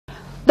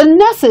The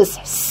nurses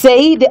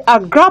say they are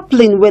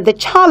grappling with the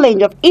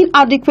challenge of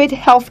inadequate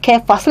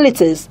healthcare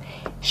facilities,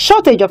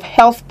 shortage of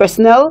health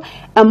personnel,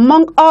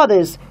 among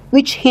others,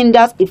 which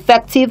hinders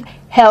effective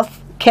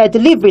health care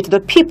delivery to the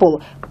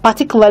people,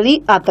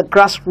 particularly at the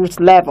grassroots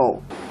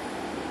level.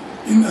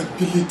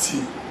 Inability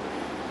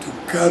to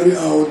carry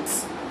out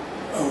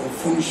our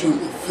function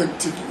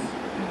effectively.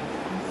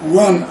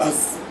 One,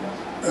 as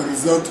a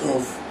result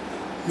of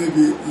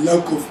maybe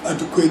lack of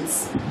adequate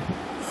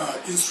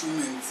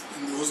instruments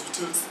in the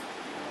hospitals.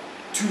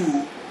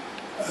 Two,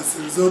 as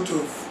a result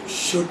of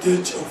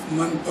shortage of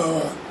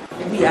manpower.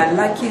 We are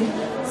lacking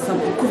some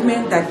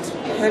equipment that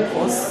help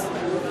us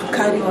to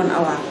carry on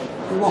our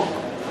work.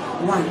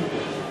 One,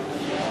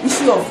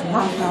 issue of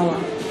manpower.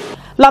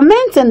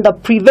 Lamenting the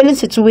prevailing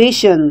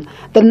situation,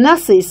 the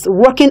nurses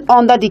working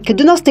under the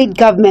Kaduna State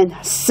government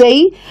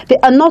say they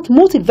are not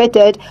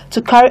motivated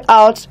to carry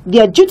out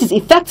their duties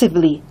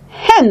effectively,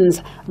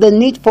 hence the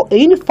need for a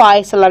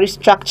unified salary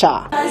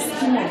structure.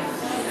 Scheme of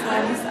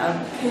service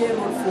and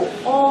payroll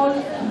for all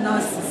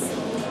nurses.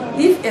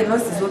 If a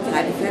nurse is working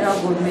at the federal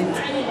government,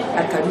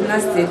 at Kaduna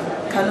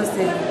State, Kano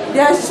State,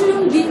 there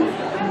shouldn't be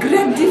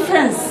great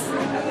difference.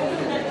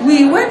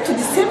 We went to the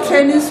same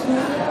training school,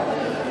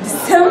 the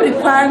same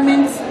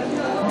requirements,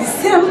 the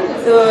same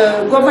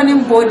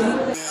governing body.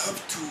 They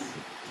have to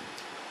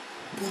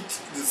put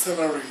the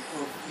salary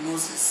of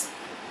nurses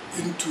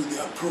into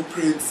the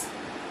appropriate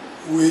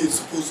way it's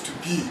supposed to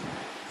be,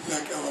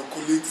 like our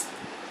colleagues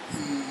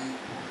in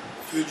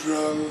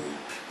federal,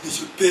 they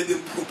should pay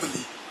them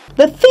properly.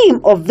 The theme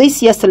of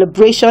this year's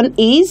celebration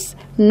is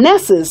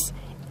Nurses,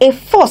 a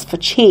force for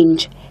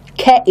change,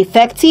 care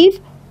effective,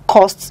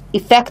 cost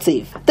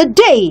effective. The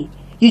day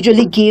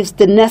usually gives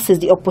the nurses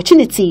the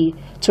opportunity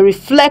to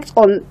reflect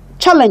on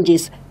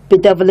challenges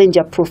bedeviling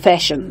their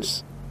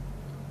professions.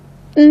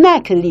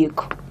 Nigerian,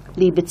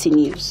 Liberty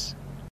News.